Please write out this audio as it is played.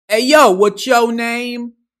Hey, yo, what's your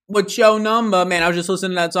name? What's your number? Man, I was just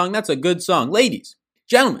listening to that song. That's a good song. Ladies,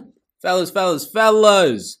 gentlemen,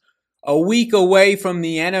 fellas. A week away from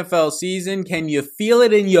the NFL season. Can you feel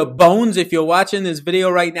it in your bones if you're watching this video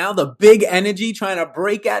right now? The big energy trying to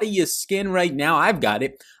break out of your skin right now. I've got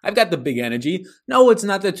it. I've got the big energy. No, it's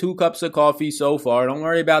not the 2 cups of coffee so far. Don't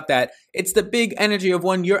worry about that. It's the big energy of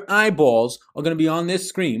when your eyeballs are going to be on this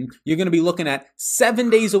screen. You're going to be looking at 7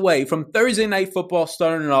 days away from Thursday Night Football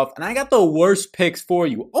starting off. And I got the worst picks for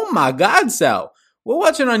you. Oh my God, Sal. We're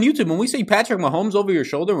watching on YouTube. When we say Patrick Mahomes over your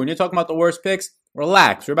shoulder, when you're talking about the worst picks,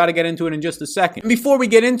 relax. We're about to get into it in just a second. And before we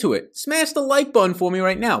get into it, smash the like button for me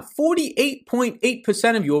right now.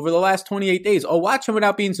 48.8% of you over the last 28 days are watching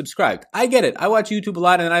without being subscribed. I get it. I watch YouTube a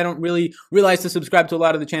lot and I don't really realize to subscribe to a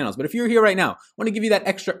lot of the channels. But if you're here right now, I want to give you that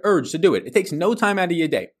extra urge to do it. It takes no time out of your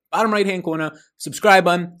day. Bottom right-hand corner, subscribe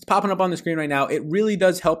button. It's popping up on the screen right now. It really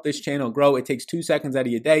does help this channel grow. It takes 2 seconds out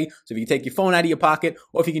of your day. So if you can take your phone out of your pocket,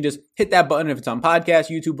 or if you can just hit that button if it's on podcast,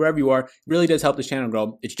 YouTube, wherever you are, it really does help this channel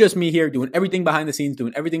grow. It's just me here doing everything behind the scenes,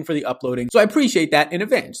 doing everything for the uploading. So I appreciate that in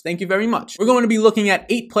advance. Thank you very much. We're going to be looking at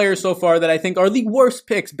 8 players so far that I think are the worst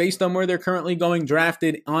picks based on where they're currently going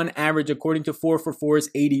drafted on average according to 444's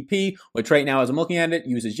ADP, which right now as I'm looking at it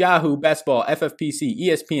uses Yahoo, Best Ball, FFPC,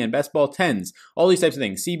 ESPN, Best Ball 10s, all these types of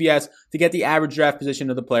things, CBS, to get the average draft position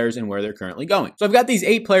of the players and where they're currently going. So I've got these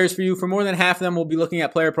 8 players for you. For more than half of them, we'll be looking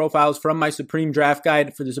at player profiles from my Supreme Draft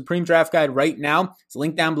Guide. For the Supreme Draft Guide right now, it's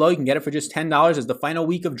linked down below. You can get it for just $10 as the final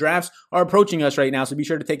week of drafts are approaching us right now. So be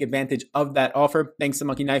sure to take advantage of that offer. Thanks to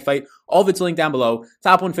Monkey Knife Fight. All of it's linked down below.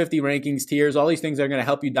 Top 150 rankings, tiers, all these things are going to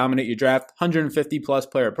help you dominate your draft. 150 plus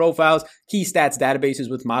player profiles, key stats databases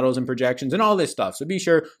with models and projections and all this stuff. So be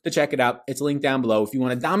sure to check it out. It's linked down below. If you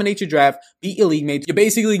want to dominate your draft, beat your league mates, you're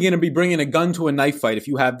basically going to be bringing a gun to a knife fight if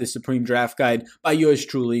you have the Supreme Draft Guide by yours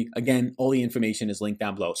truly. Again, all the information is linked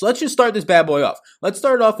down below. So let's just start this bad boy off. Let's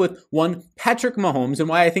start off with one, Patrick Mahomes, and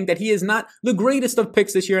why I think that he is not the greatest of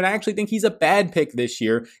picks this year, and I actually think he's a bad pick this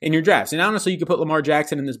year in your drafts. And honestly, you could put Lamar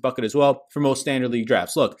Jackson in this bucket as well for most standard league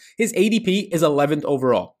drafts. Look, his ADP is 11th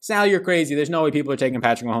overall. Sal, you're crazy. There's no way people are taking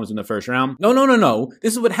Patrick Mahomes in the first round. No.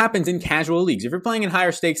 This is what happens in casual leagues. If you're playing in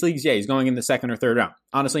higher stakes leagues, yeah, he's going in the second or third round.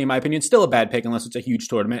 Honestly, in my opinion, still a bad pick unless it's a huge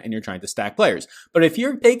tournament and you're trying to stack players. But if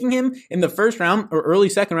you're taking him in the first round or early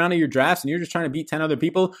second round of your drafts and you're just trying to beat 10 other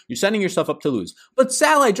people, you're setting yourself up to lose. But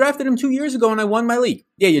Sal, I drafted him 2 years ago and I won my league.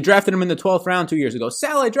 Yeah, you drafted him in the 12th round 2 years ago.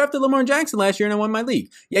 Sal, I drafted Lamar Jackson last year and I won my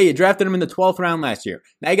league. Yeah, you drafted him in the 12th round last year.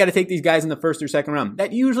 Now you got to take these guys in the first or second round.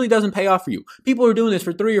 That usually doesn't pay off for you. People are doing this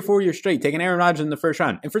for 3 or 4 years straight, taking Aaron Rodgers in the first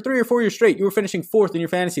round. And for 3 or 4 years straight, you were finishing 4th in your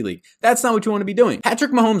fantasy league. That's not what you want to be doing.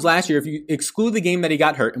 Patrick Mahomes last year, if you exclude the game that he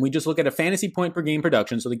got hurt and we just look at a fantasy point per game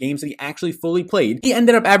production, so the games that he actually fully played, he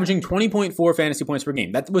ended up averaging 20.4 fantasy points per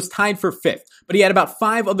game. That was tied for 5th, but he had about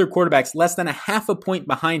 5 other quarterbacks less than a half a point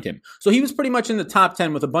behind him. So he was pretty much in the top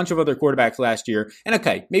 10 with a bunch of other quarterbacks last year. And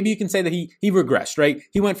okay, maybe you can say that he regressed, right?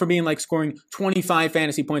 He went from being like scoring 25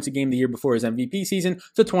 fantasy points a game the year before his MVP season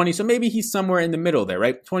to 20. So maybe he's somewhere in the middle there,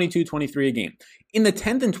 right? 22, 23 a game. In the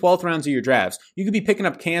 10th and 12th rounds of your drafts, you could be picking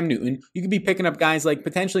up Cam Newton. You could be picking up guys like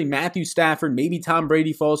potentially Matthew Stafford. Maybe Tom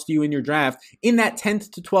Brady falls to you in your draft in that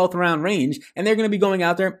 10th to 12th round range. And they're going to be going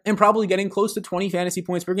out there and probably getting close to 20 fantasy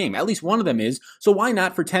points per game. At least one of them is. So why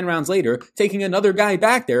not for 10 rounds later, taking another guy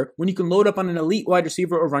back there when you can load up on an elite wide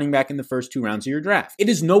receiver or running back in the first 2 rounds of your draft? It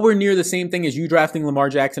is nowhere near the same thing as you drafting Lamar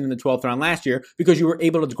Jackson in the 12th round last year because you were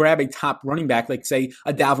able to grab a top running back like say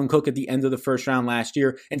a Dalvin Cook at the end of the first round last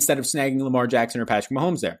year instead of snagging Lamar Jackson or Patrick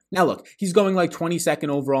Mahomes there. Now look, he's going like 22nd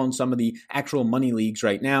overall in some of the actual money leagues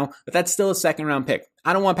right now, but that's still a second round pick.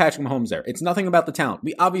 I don't want Patrick Mahomes there. It's nothing about the talent.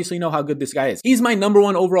 We obviously know how good this guy is. He's my number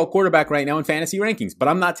 1 overall quarterback right now in fantasy rankings, but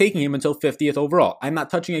I'm not taking him until 50th overall. I'm not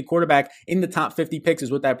touching a quarterback in the top 50 picks is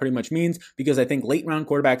what that pretty much means because I think late round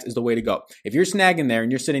quarterbacks is the way to go. If you're snagging there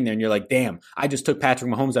and you're sitting there and you're like, damn, I just took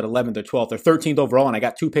Patrick Mahomes at 11th or 12th or 13th overall and I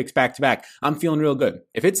got 2 picks back to back, I'm feeling real good.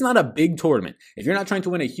 If it's not a big tournament, if you're not trying to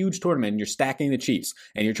win a huge tournament and you're stacking the Chiefs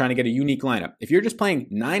and you're trying to get a unique lineup, if you're just playing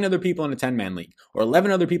 9 other people in a 10-man league or 11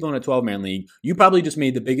 other people in a 12-man league, you probably just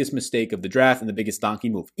made the biggest mistake of the draft and the biggest donkey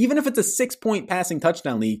move. Even if it's a 6-point passing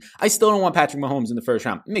touchdown league, I still don't want Patrick Mahomes in the first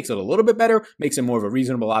round. It makes it a little bit better, makes it more of a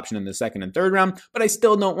reasonable option in the second and third round, but I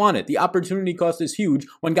still don't want it. The opportunity cost is huge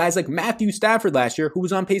when guys like Matthew Stafford last year, who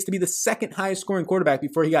was on pace to be the second highest scoring quarterback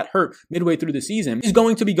before he got hurt midway through the season, is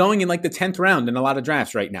going to be going in like the 10th round in a lot of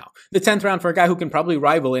drafts right now. The 10th round for a guy who can probably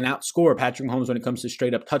rival and outscore Patrick Mahomes when it comes to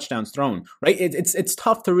straight up touchdowns thrown, right? It's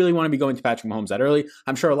tough to really want to be going to Patrick Mahomes that early.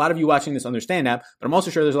 I'm sure a lot of you watching this understand that, but I'm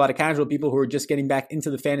also sure there's a lot of casual people who are just getting back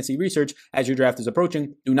into the fantasy research as your draft is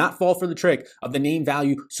approaching. Do not fall for the trick of the name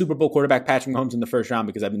value Super Bowl quarterback Patrick Mahomes in the first round,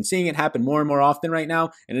 because I've been seeing it happen more and more often right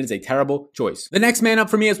now, and it is a terrible choice. The next man up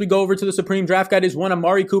for me as we go over to the Supreme Draft Guide is one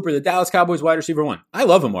Amari Cooper, the Dallas Cowboys wide receiver 1. I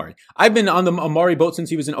love Amari. I've been on the Amari boat since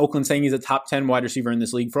he was in Oakland, saying he's a top 10 wide receiver in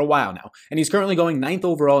this league for a while now, and he's currently going 9th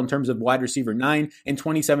overall in terms of wide receiver 9 and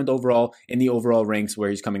 27th overall in the overall ranks where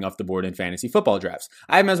he's coming off the board in fantasy football drafts.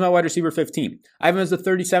 I have him as my wide receiver 15. I have him as the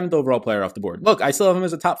 37th overall player off the board. Look, I still have him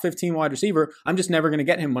as a top 15 wide receiver. I'm just never going to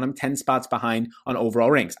get him when I'm 10 spots behind on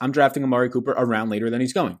overall ranks. I'm drafting Amari Cooper a round later than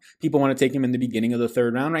he's going. People want to take him in the beginning of the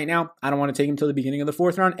 3rd round right now. I don't want to take him till the beginning of the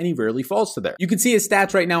 4th round, and he rarely falls to there. You can see his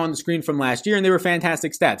stats right now on the screen from last year, and they were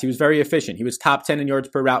fantastic stats. He was very efficient. He was top 10 in yards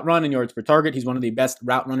per route run and yards per target. He's one of the best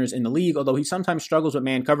route runners in the league, although he sometimes struggles with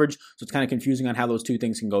man coverage, so it's kind of confusing on how those two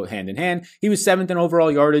things can go hand in hand. He was 7th in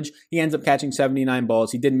overall yardage. He ends up catching 79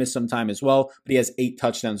 balls. He did miss some time as well, but he has 8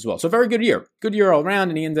 touchdowns as well. So very good year. Good year all around,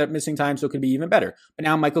 and he ended up missing time, so it could be even better. But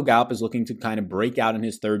now Michael Gallup is looking to kind of break out in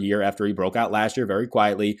his 3rd year after he broke out last year very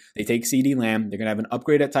quietly. They take CeeDee Lamb. They're going to have an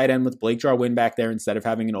upgrade at tight end with Blake Jarwin back there instead of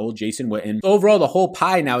having an old Jason Witten. So overall, the whole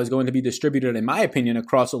pie now is going to be distributed, in my opinion,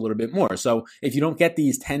 across a little bit more. So if you don't get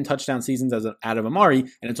these 10 touchdown seasons out of Amari,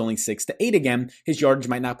 and it's only 6 to 8 again, his yardage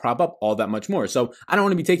might not prop up all that much more. So I don't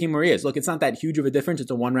want to be taking him where he is. Look, it's not that huge of a difference.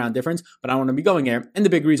 It's a 1-round difference, but I want to be going there. And the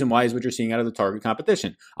big reason why is what you're seeing out of the target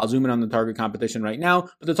competition. I'll zoom in on the target competition right now,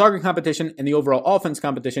 but the target competition and the overall offense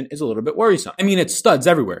competition is a little bit worrisome. I mean, it's studs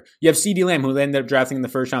everywhere. You have CeeDee Lamb, who they ended up drafting in the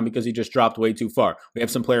 1st round because he just dropped way too far. We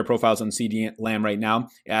have some player profiles on CeeDee Lamb right now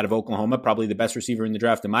out of Oklahoma, probably the best receiver in the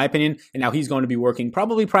draft in my opinion, and now he's going to be working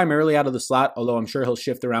probably primarily out of the slot, although I'm sure he'll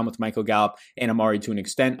shift around with Michael Gallup and Amari to an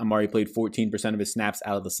extent. Amari played 14% of his snaps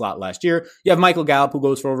out of the slot last year. You have Michael Gallup, who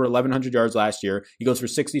goes for over 1,100 yards last year. He goes for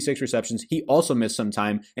 66 receptions. He also missed some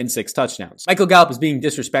time and 6 touchdowns. Michael Gallup is being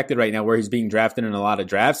disrespected right now where he's being drafted in a lot of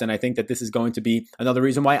drafts, and I think that this is going to be another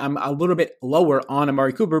reason why I'm a little bit lower on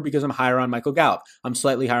Amari Cooper, because I'm higher on Michael Gallup. I'm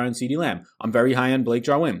slightly higher on CeeDee Lamb. I'm very high on Blake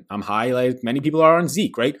Jarwin. I'm high, like many people are, on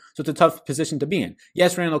Zeke, right? So it's a tough position to be in.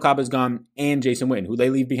 Yes, Randall Cobb is gone, and Jason Witten, who they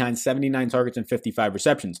leave behind 79 targets and 55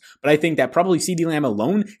 receptions. But I think that probably CeeDee Lamb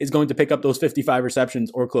alone is going to pick up those 55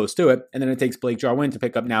 receptions or close to it, and then it takes Blake Jarwin to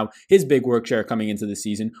pick up now his big work share coming into the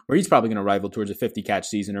season, where he's probably going to rival towards a 50-catch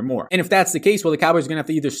season or more. And if that's the case, well, the Cowboys are going to have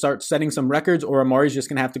to either start setting some records, or Amari's just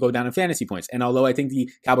going to have to go down in fantasy points. And although I think the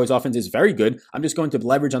Cowboys offense is very good, I'm just going to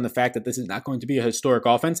leverage on the fact that this is not going to be a historic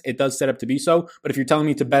offense. It does set up to be so, but if you're telling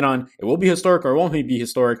me to bet on it will be historic or it won't be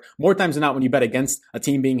historic, more times than not, when you bet against a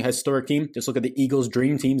team being a historic team, just look at the Eagles'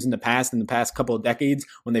 dream teams in the past couple of decades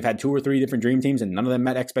when they've had 2 or 3 different dream teams and none of them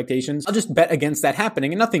met expectations. I'll just bet against that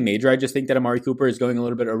happening, and nothing major. I just think that Amari Cooper is going a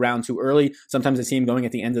little bit around too early. Sometimes I see him going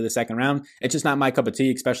at the end of the 2nd round. It's just not my cup of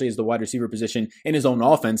tea, especially as the wide receiver position in his own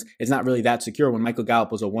offense is not really that secure when Michael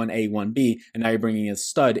Gallup was a 1A, 1B, and now you're bringing a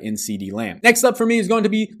stud in CeeDee Lamb. Next up for me is going to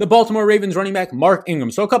be the Baltimore Ravens running back Mark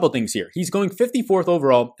Ingram. So a couple things here. He's going 54th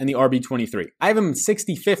overall in the RB23. I have him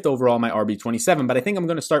 65th overall in my RB27, but I think I'm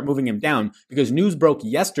going to start moving him down because news broke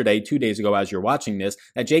yesterday, 2 days ago as you're watching this,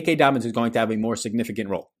 that J.K. Dobbins is going to have a more significant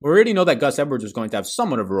role. We already know that Gus Edwards was going to have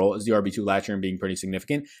somewhat of a role as the RB2 last year and being pretty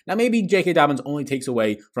significant. Now maybe J.K. Dobbins only takes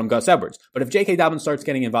away from Gus Edwards, but if J.K. Dobbins starts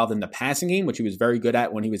getting involved in the passing game, which he was very good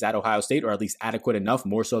at when he was at Ohio State, or at least adequate enough,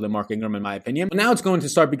 more so than Mark Ingram in my opinion, but now it's going to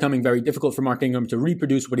start becoming very difficult for Mark Ingram to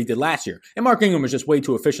reproduce what he did last year. And Mark Ingram was just way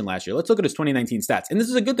too efficient last year. Let's look at his 2019 stats. And this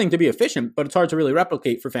is a good thing to be efficient, but it's hard to really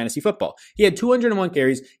replicate for fantasy football. He had 201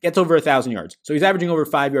 carries, gets over 1,000 yards. So he's averaging over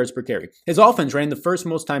 5 yards per carry. His offense ran the first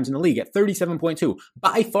most times in the league at 37.2,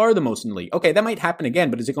 by far the most in the league. Okay, that might happen again,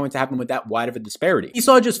 but is it going to happen with that wide of a disparity? He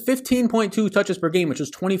saw just 15.2 touches per game, which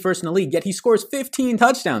was 21st in the league, yet he scores 15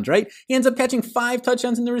 touchdowns, right? He ends up catching 5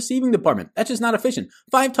 touchdowns in the receiving department. That's just not efficient.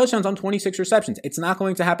 5 touchdowns on 26 receptions. It's not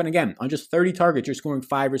going to happen again. On just 30 targets, you're scoring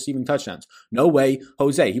 5 receiving touchdowns. No way,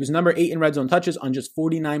 Jose. He was number 8 in red zone touches on just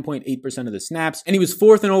 49.8% of the snaps, and he was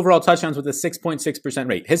 4th in overall touchdowns with a 6.6%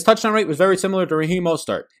 rate. His touchdown rate was very similar to Raheem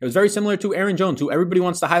Mostert. It was very similar to Aaron Jones, who everybody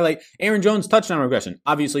wants to highlight Aaron Jones' touchdown regression.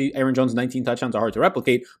 Obviously, Aaron Jones' 19 touchdowns are hard to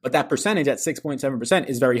replicate, but that percentage at 6.7%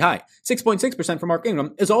 is very high. 6.6% for Mark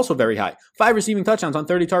Ingram is also very high. 5 receiving touchdowns on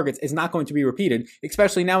 30 targets is not going to be repeated,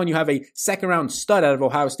 especially now when you have a second-round stud out of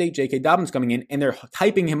Ohio State, J.K. Dobbins, coming in, and they're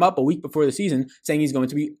hyping him up a week before the season, saying he's going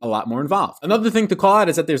to be a lot more involved. Another thing to call out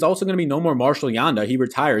is that there's also going to be no more Marshall Yanda. He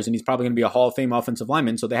retires, and he's probably going to be a Hall of Fame offensive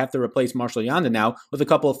lineman, so they have to replace Marshall Yanda now with a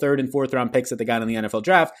couple of 3rd and 4th round picks that they got in the NFL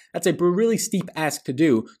draft. That's a really steep ask to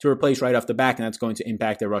do to replace right off the back, and that's going to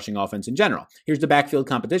impact their rushing offense in general. Here's the backfield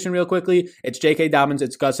competition real quickly. It's J.K. Dobbins,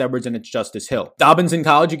 it's Gus Edwards, and it's Justice Hill. Dobbins in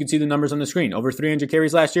college, you can see the numbers on the screen. Over 300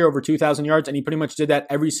 carries last year, over 2,000 yards, and he pretty much did that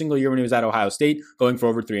every single year when he was at Ohio State, going for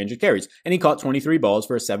over 300 carries. And he caught 23 balls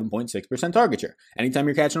for a 7.6% target share. Anytime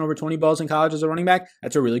you're catching over 20 balls in college as a running back,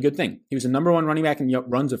 that's a really good thing. He was the number 1 running back in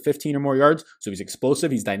runs of 15 or more yards, so he's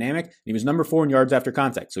explosive, he's dynamic, and he was number 4 in yards after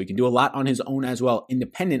contact, so he can do a lot on his own as well,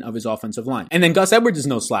 independent of his offensive line. And then Gus Edwards is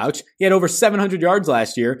no slouch. He had over 700 yards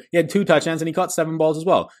last year, he had 2 touchdowns, and he caught 7 balls as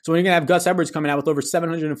well. So when you're going to have Gus Edwards coming out with over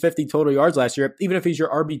 750 total yards last year, even if he's your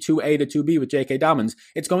RB2A to 2B with J.K. Dobbins,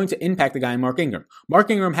 it's going to impact the guy in Mark Ingram. Mark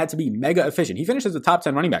Ingram had to be mega efficient. He finished as a top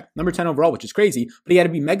 10 running back, number 10 overall, which is crazy, but he had to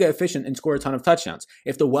be mega efficient and score a ton of touchdowns.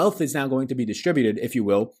 If the wealth is now going to be distributed, if you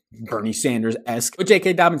will, Bernie Sanders-esque, with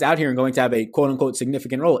J.K. Dobbins out here and going to have a quote-unquote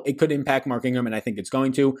significant role, it could impact Mark Ingram, and I think it's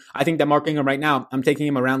going to. I think that Mark Ingram right now, I'm taking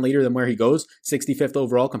him around later than where he goes, 65th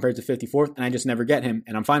overall compared to 54th, and I just never get him,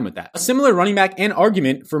 and I'm fine with that. A similar running back and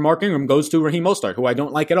argument for Mark Ingram goes to Raheem Mostert, who I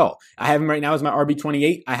don't like at all. I have him right now as my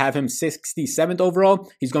RB28. I have him 67th overall.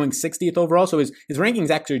 He's going 60th overall, so his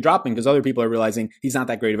ranking's actually dropping because other people are realizing he's not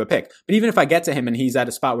that great of a pick. But even if I get to him and he's at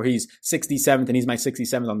a spot where he's 67th and he's my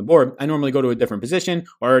 67th on the board, I normally go to a different position,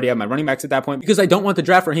 or I already have my running backs at that point, because I don't want to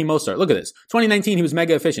draft Raheem Mostert. Look at this. 2019, he was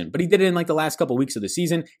mega efficient, but he did it in like the last couple weeks of the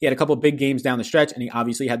season. He had a couple big games down the stretch, and he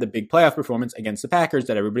obviously had the big playoff performance against the Packers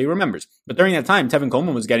that everybody remembers. But during that time, Tevin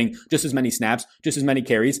Coleman was getting just as many snaps, just as many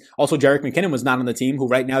carries. Also, Jerick McKinnon was not on the team, who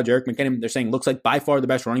right now, Jerick McKinnon, they're saying looks like by far the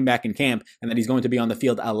best running back in camp, and that he's going to be on the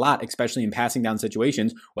field a lot, especially in passing down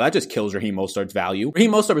situations. Well, that just kills Raheem Mostert's value.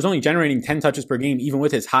 Raheem Mostert was only generating 10 touches per game, even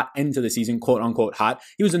with his hot end to the season, quote unquote hot.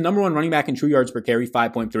 He was the number 1 running back in true yards per carry,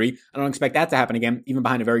 5.3. I don't expect that to happen again, even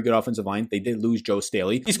behind a very good offensive line. They did lose Joe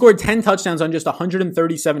Staley. He scored 10 touchdowns on just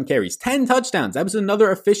 137 carries. 10 touchdowns. That was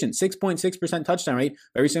another efficient 6.6% touchdown rate,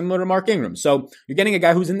 very similar to Mark Ingram. So you're getting a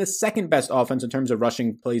guy who's in the second best offense in terms of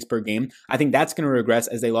rushing plays per game. I think that's going to regress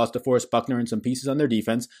as they lost DeForest Buckner and some pieces on their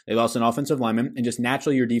defense. They lost an offensive lineman, and just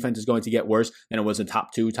naturally your defense is going to get worse than it was a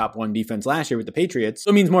top 2, top 1 defense last year with the Patriots.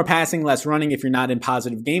 So it means more passing, less running if you're not in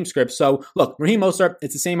positive game scripts. So look, Raheem Mostert,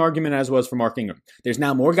 it's the same argument as was for Mark Ingram. There's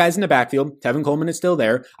now more guys in the backfield. Tevin Coleman is still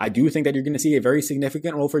there. I do think that you're going to see a very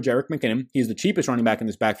significant role for Jerick McKinnon. He's the cheapest running back in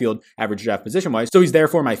this backfield, average draft position-wise, so he's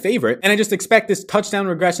therefore my favorite. And I just expect this touchdown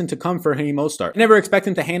regression to come for Raheem Mostert. I never expect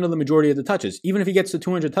him to handle the majority of the touches. Even if he gets to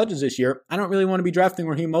 200 touches this year, I don't really want to be drafting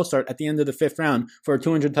Raheem Mostert at the end of the 5th round for a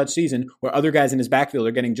 200-touch season where other guys in his backfield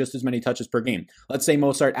are getting just as many touches per game. Let's say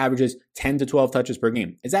Mostert averages 10 to 12 touches per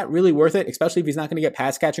game. Is that really worth it, especially if he's not going to get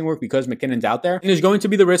pass catching work because McKinnon's out there? And there's going to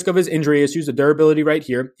be the risk of his injury issues, the durability right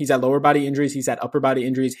here. He's had lower body injuries, he's had upper body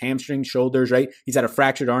injuries, hamstrings, shoulders, right? He's had a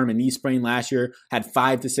fractured arm and knee sprain last year, had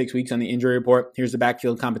 5 to 6 weeks on the injury report. Here's the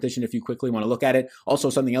backfield competition if you quickly want to look at it. Also,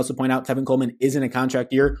 something else to point out, Tevin Coleman is in a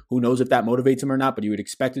contract year. Who knows if that motivates him or not, but you would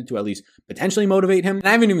expect it to at least potentially motivate him. And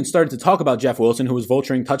I haven't even started to talk about Jeff Wilson, who was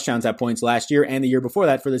vulturing touchdowns at points last year and the year before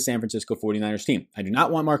that for the San Francisco 49ers team. I do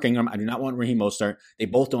not want Mark Ingram. I do not want Raheem Mostert. They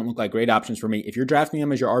both don't look like great options for me. If you're drafting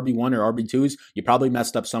them as your RB1 or RB2s, you probably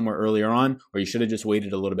messed up somewhere earlier on, or you should have just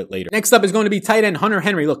waited a little bit later. Next up is going to be tight end Hunter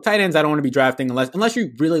Henry. Look, tight ends I don't want to be drafting unless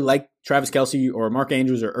you really like Travis Kelce or Mark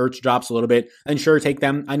Andrews or Ertz drops a little bit, then sure, take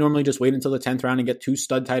them. I normally just wait until the 10th round and get 2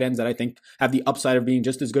 stud tight ends that I think have the upside of being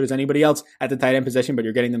just as good as anybody else at the tight end position, but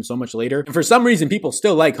you're getting them so much later. And for some reason, people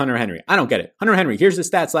still like Hunter Henry. I don't get it. Hunter Henry, here's the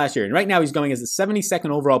stats last year. And right now he's going as the 72nd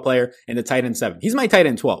overall player in the tight end 7. He's my tight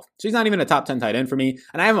end 12. So he's not even a top 10 tight end for me.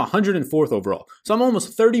 And I have him 104th overall. So I'm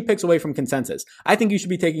almost 30 picks away from consensus. I think you should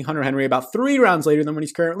be taking Hunter Henry about 3 rounds later than when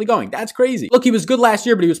he's currently going. That's crazy. Look, he was good last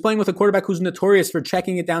year, but he was playing with a quarterback who's notorious for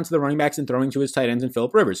checking it down to the running backs and throwing to his tight ends in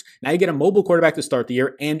Phillip Rivers. Now you get a mobile quarterback to start the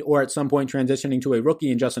year and or at some point transitioning to a rookie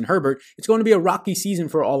in Justin Herbert. It's going to be a rocky season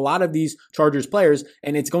for a lot of these Chargers players,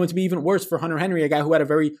 and it's going to be even worse for Hunter Henry, a guy who had a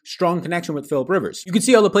very strong connection with Phillip Rivers. You can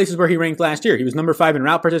see all the places where he ranked last year. He was number 5 in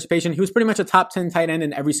route participation. He was pretty much a top 10 tight end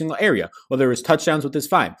in every single area, whether it was touchdowns with his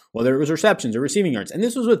 5, whether it was receptions or receiving yards. And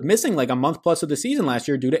this was with missing like a month plus of the season last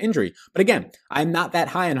year due to injury. But again, I'm not that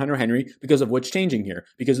high on Hunter Henry because of what's changing here,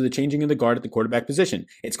 because of the changing of the guard at the quarterback position.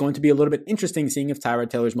 It's going to be a little bit interesting seeing if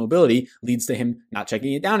Tyrod Taylor's mobility leads to him not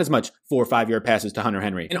checking it down as much 4 or 5 yard passes to Hunter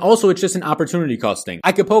Henry. And also, it's just an opportunity cost thing.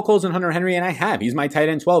 I could poke holes in Hunter Henry, and I have. He's my tight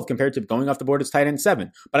end 12 compared to going off the board as tight end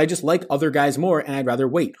 7. But I just like other guys more, and I'd rather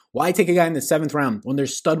wait. Why take a guy in the 7th round when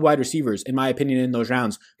there's stud wide receivers, in my opinion, in those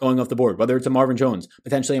rounds going off the board? Whether it's a Marvin Jones,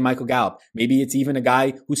 potentially a Michael Gallup, maybe it's even a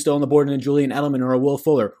guy who's still on the board in a Julian Edelman or a Will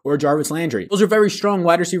Fuller or a Jarvis Landry. Those are very strong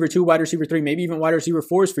wide receiver 2, wide receiver 3, maybe even wide receiver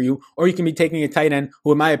 4s for you, or you can be taking a tight end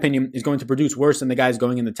who, in my opinion, opinion, is going to produce worse than the guys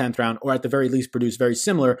going in the 10th round, or at the very least produce very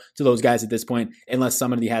similar to those guys at this point, unless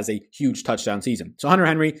somebody has a huge touchdown season. So Hunter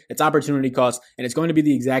Henry, it's opportunity cost, and it's going to be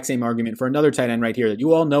the exact same argument for another tight end right here that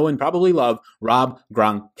you all know and probably love, Rob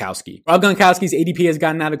Gronkowski. Rob Gronkowski's ADP has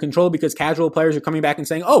gotten out of control because casual players are coming back and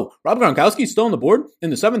saying, oh, Rob Gronkowski's still on the board in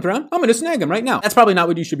the 7th round? I'm going to snag him right now. That's probably not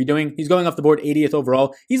what you should be doing. He's going off the board 80th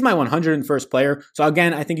overall. He's my 101st player. So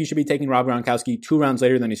again, I think you should be taking Rob Gronkowski 2 rounds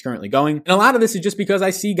later than he's currently going. And a lot of this is just because I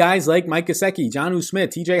see guys like Mike Gesicki, Jonnu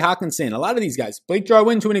Smith, TJ Hawkinson, a lot of these guys, Blake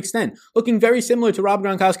Jarwin to an extent, looking very similar to Rob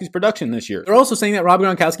Gronkowski's production this year. They're also saying that Rob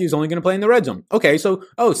Gronkowski is only going to play in the red zone. Okay, so,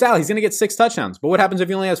 Sal, he's going to get 6 touchdowns. But what happens if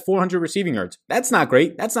he only has 400 receiving yards? That's not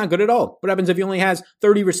great. That's not good at all. What happens if he only has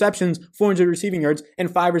 30 receptions, 400 receiving yards,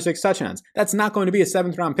 and 5 or 6 touchdowns? That's not going to be a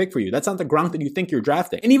 7th round pick for you. That's not the Gronk that you think you're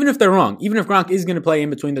drafting. And even if they're wrong, even if Gronk is going to play in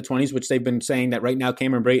between the 20s, which they've been saying that right now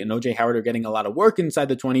Cameron Brate and OJ Howard are getting a lot of work inside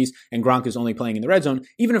the 20s, and Gronk is only playing in the red zone,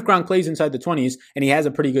 even if Gronk plays inside the 20s and he has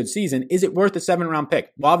a pretty good season, is it worth a 7th round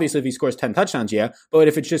pick? Well, obviously if he scores 10 touchdowns, yeah, but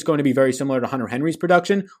if it's just going to be very similar to Hunter Henry's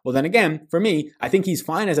production, well then again, for me, I think he's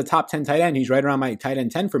fine as a top 10 tight end. He's right around my tight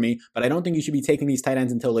end 10 for me, but I don't think you should be taking these tight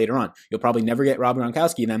ends until later on. You'll probably never get Rob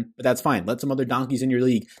Gronkowski then, but that's fine. Let some other donkeys in your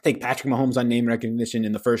league take Patrick Mahomes on name recognition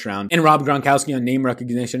in the 1st round and Rob Gronkowski on name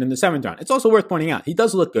recognition in the 7th round. It's also worth pointing out, he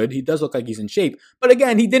does look good. He does look like he's in shape, but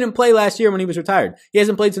again, he didn't play last year when he was retired. He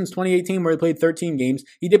hasn't played since 2018 where he played 13 games.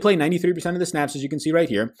 He did play 93% of the snaps, as you can see right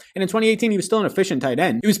here. And in 2018, he was still an efficient tight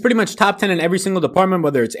end. He was pretty much top 10 in every single department,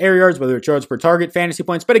 whether it's air yards, whether it's yards per target, fantasy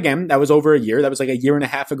points. But again, that was over a year. That was like a year and a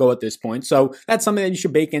half ago at this point. So that's something that you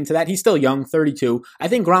should bake into that. He's still young, 32. I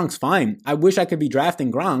think Gronk's fine. I wish I could be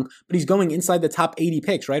drafting Gronk, but he's going inside the top 80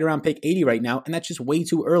 picks, right around pick 80 right now. And that's just way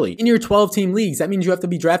too early. In your 12-team leagues, that means you have to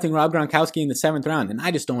be drafting Rob Gronkowski in the 7th round. And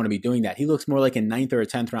I just don't want to be doing that. He looks more like a 9th or a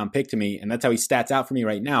 10th round pick to me. And that's how he stats out for me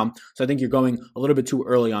right now. So I think you're going a little bit too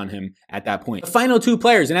early on him at that point. The final 2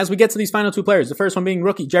 players, and as we get to these final 2 players, the first one being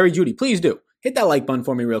rookie Jerry Jeudy, please do hit that like button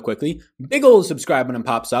for me real quickly. Big old subscribe button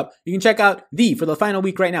pops up. You can check out for the final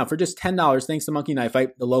week right now for just $10 thanks to Monkey Knife Fight,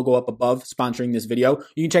 the logo up above sponsoring this video.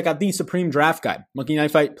 You can check out the Supreme Draft Guide, Monkey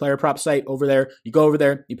Knife Fight player prop site over there. You go over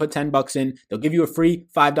there, you put $10 in, they'll give you a free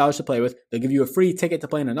 $5 to play with. They'll give you a free ticket to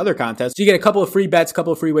play in another contest. So you get a couple of free bets, a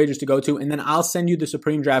couple of free wagers to go to, and then I'll send you the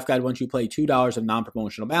Supreme Draft Guide once you play $2 of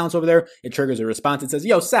non-promotional balance over there. It triggers a response. It says,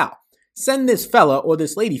 yo, Sal, send this fella or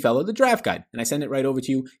this lady fella the draft guide. And I send it right over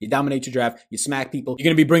to you. You dominate your draft. You smack people. You're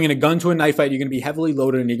going to be bringing a gun to a knife fight. You're going to be heavily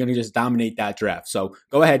loaded and you're going to just dominate that draft. So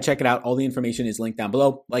go ahead, check it out. All the information is linked down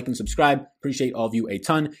below. Like and subscribe. Appreciate all of you a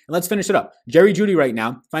ton. And let's finish it up. Jerry Jeudy right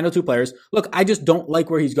now. Final 2 players. Look, I just don't like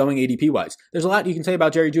where he's going ADP wise. There's a lot you can say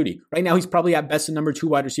about Jerry Jeudy. Right now, he's probably at best the number 2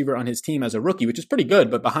 wide receiver on his team as a rookie, which is pretty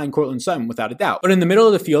good, but behind Courtland Sutton without a doubt. But in the middle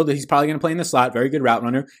of the field, he's probably going to play in the slot. Very good route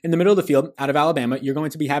runner. In the middle of the field, out of Alabama, you're going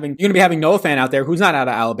to be having Noah Fant out there, who's not out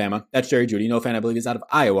of Alabama. That's Jerry Jeudy. Noah Fant, I believe, is out of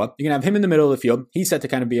Iowa. You're going to have him in the middle of the field. He's set to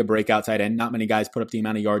kind of be a breakout tight end. Not many guys put up the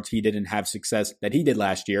amount of yards he did and have success that he did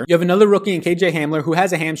last year. You have another rookie in KJ Hamler who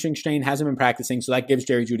has a hamstring strain, hasn't been practicing, so that gives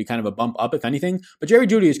Jerry Jeudy kind of a bump up, if anything. But Jerry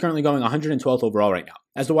Jeudy is currently going 112th overall right now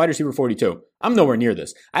as the wide receiver 42. I'm nowhere near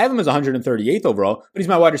this. I have him as 138th overall, but he's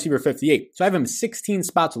my wide receiver 58. So I have him 16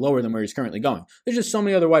 spots lower than where he's currently going. There's just so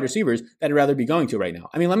many other wide receivers that I'd rather be going to right now.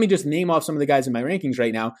 I mean, let me just name off some of the guys in my rankings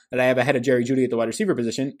right now that I have ahead of Jerry Jeudy at the wide receiver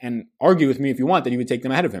position and argue with me if you want that you would take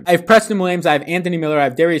them ahead of him. I have Preston Williams, I have Anthony Miller, I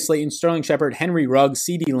have Darius Slayton, Sterling Shepard, Henry Ruggs,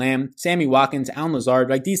 CeeDee Lamb, Sammy Watkins, Allen Lazard,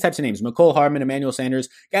 like these types of names, Mecole Hardman, Emmanuel Sanders,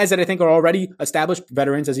 guys that I think are already established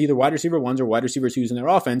veterans as either wide receiver 1s or wide receiver 2s in their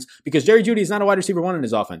offense, because Jerry Jeudy is not a wide receiver 1 in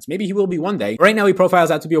his offense. Maybe he will be one day. Right now he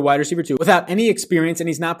profiles out to be a wide receiver 2 without any experience, and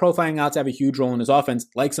he's not profiling out to have a huge role in his offense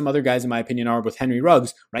like some other guys in my opinion are with Henry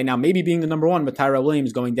Ruggs right now maybe being the number 1 with Tyrell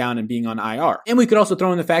Williams going down and being on IR. And we could also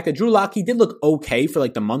throw in the fact that Drew Lock, he did look okay for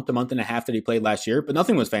like the month and a half that he played last year, but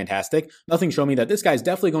nothing was fantastic. Nothing showed me that this guy's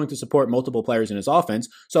definitely going to support multiple players in his offense.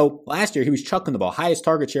 So last year he was chucking the ball. Highest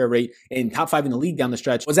target share rate in top 5 in the league down the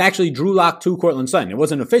stretch was actually Drew Lock to Courtland Sutton. It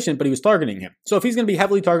wasn't efficient, but he was targeting him. So if he's going to be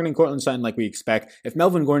heavily targeting Courtland Sutton like we expect, if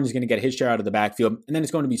Melvin Gordon is going to get his share out of the backfield, and then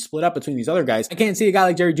it's going to be split up between these other guys, I can't see a guy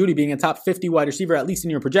like Jerry Jeudy being a top 50 wide receiver, at least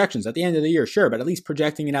in your projections. At the end of the year, sure, but at least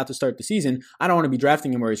projecting it out to start the season, I don't want to be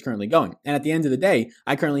drafting him where he's currently going. And at the end of the day,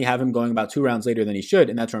 I currently have him going about 2 rounds later than he should,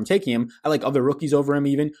 and that's where I'm taking him. I like other rookies over him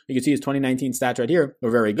even. You can see his 2019 stats right here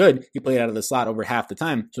were very good. He played out of the slot over half the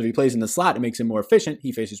time. So if he plays in the slot, it makes him more efficient.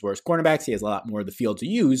 He faces worse cornerbacks. He has a lot more of the field to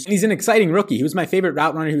use. And he's an exciting rookie. He was my favorite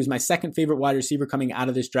route runner. He was my second favorite wide receiver coming out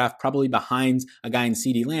of this draft, probably behind a guy in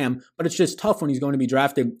CeeDee Lamb. But it's just tough when he's going to be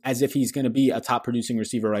drafted as if he's going to be a top producing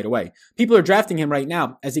receiver right away. People are drafting him right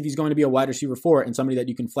now as if he's going to be a wide receiver 4 and somebody that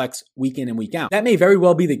you can flex week in and week out. That may very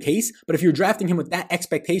well be the case, but if you're drafting him with that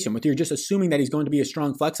expectation expectation, whether you're just assuming that he's going to be a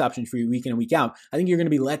strong flex option for you week in and week out, I think you're going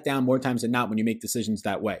to be let down more times than not when you make decisions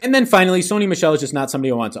that way. And then finally, Sony Michel is just not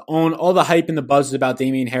somebody I want to own. All the hype and the buzz is about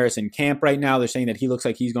Damien Harris in camp right now. They're saying that he looks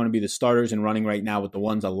like he's going to be the starters and running right now with the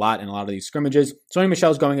ones a lot in a lot of these scrimmages. Sony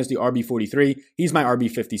Michel is going as the RB43. He's my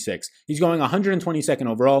RB56. He's going 122nd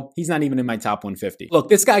overall. He's not even in my top 150. Look,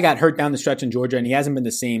 this guy got hurt down the stretch in Georgia, and he hasn't been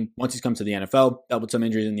the same once he's come to the NFL. Dealt with some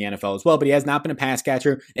injuries in the NFL as well, but he has not been a pass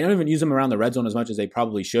catcher. They don't even use him around the red zone as much as they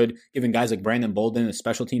probably should, giving guys like Brandon Bolden, a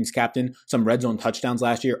special teams captain, some red zone touchdowns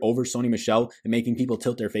last year over Sony Michel and making people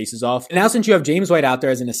tilt their faces off. And now since you have James White out there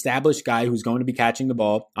as an established guy who's going to be catching the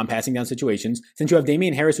ball on passing down situations, since you have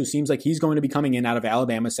Damien Harris who seems like he's going to be coming in out of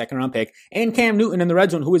Alabama, second round pick, and Cam Newton in the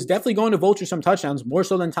red zone who is definitely going to vulture some touchdowns, more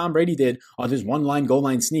so than Tom Brady did on his one-line goal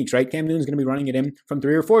line sneaks, right? Cam Newton's going to be running it in from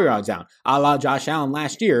 3 or 4 yards down, a la Josh Allen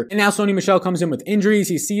last year. And now Sony Michel comes in with injuries.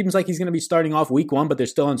 He seems like he's going to be starting off week 1, but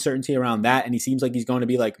there's still uncertainty around that. And he seems like he's going to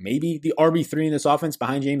be like maybe the RB3 in this offense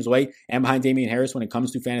behind James White and behind Damien Harris when it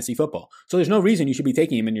comes to fantasy football. So there's no reason you should be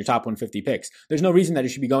taking him in your top 150 picks. There's no reason that he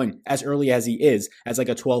should be going as early as he is as like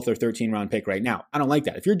a 12th or 13th round pick right now. I don't like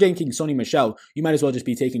that. If you're taking Sony Michel, you might as well just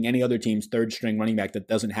be taking any other team's third string running back that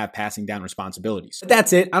doesn't have passing down responsibilities. But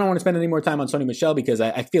that's it. I don't want to spend any more time on Sony Michel because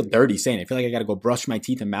I feel dirty saying it. I feel like I got to go brush my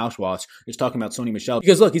teeth and mouthwash just talking about Sony Michel.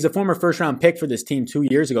 Because look, he's a former first round pick for this team 2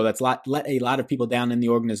 years ago. That's let a lot of people down in the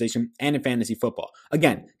organization and in fantasy football.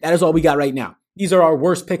 Again, that is all we got right now. These are our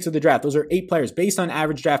worst picks of the draft. Those are 8 players based on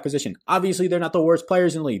average draft position. Obviously, they're not the worst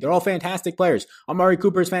players in the league. They're all fantastic players. Amari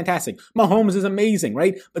Cooper is fantastic. Mahomes is amazing,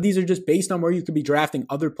 right? But these are just based on where you could be drafting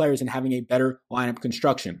other players and having a better lineup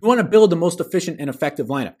construction. You want to build the most efficient and effective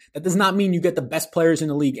lineup. That does not mean you get the best players in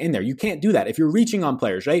the league in there. You can't do that. If you're reaching on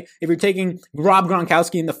players, right? If you're taking Rob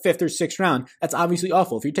Gronkowski in the 5th or 6th round, that's obviously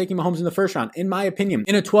awful. If you're taking Mahomes in the 1st round, in my opinion,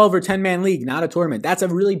 in a 12 or 10-man league, not a tournament, that's a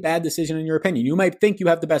really bad decision in your opinion. You might think you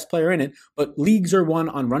have the best player in it, but leagues are won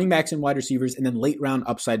on running backs and wide receivers and then late round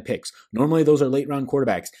upside picks. Normally those are late round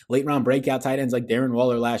quarterbacks, late round breakout tight ends like Darren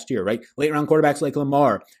Waller last year, right? Late round quarterbacks like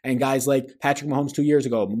Lamar and guys like Patrick Mahomes 2 years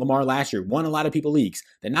ago. Lamar last year won a lot of people leagues.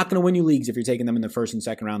 They're not going to win you leagues if you're taking them in the 1st and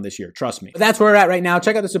 2nd round this year. Trust me. But that's where we're at right now.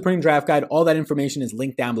 Check out the Supreme Draft Guide. All that information is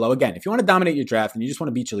linked down below. Again, if you want to dominate your draft and you just want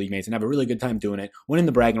to beat your league mates and have a really good time doing it, winning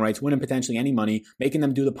the bragging rights, winning potentially any money, making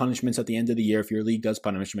them do the punishments at the end of the year. If your league does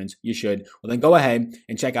punishments, you should. Well, then go ahead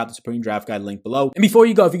and check out the Supreme Draft Guide link below. And before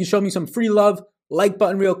you go, if you can show me some free love, like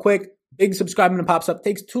button real quick, big subscribe button pops up,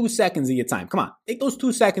 takes 2 seconds of your time. Come on, take those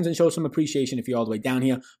 2 seconds and show some appreciation if you're all the way down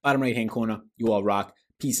here. Bottom right hand corner, you all rock.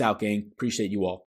 Peace out, gang. Appreciate you all.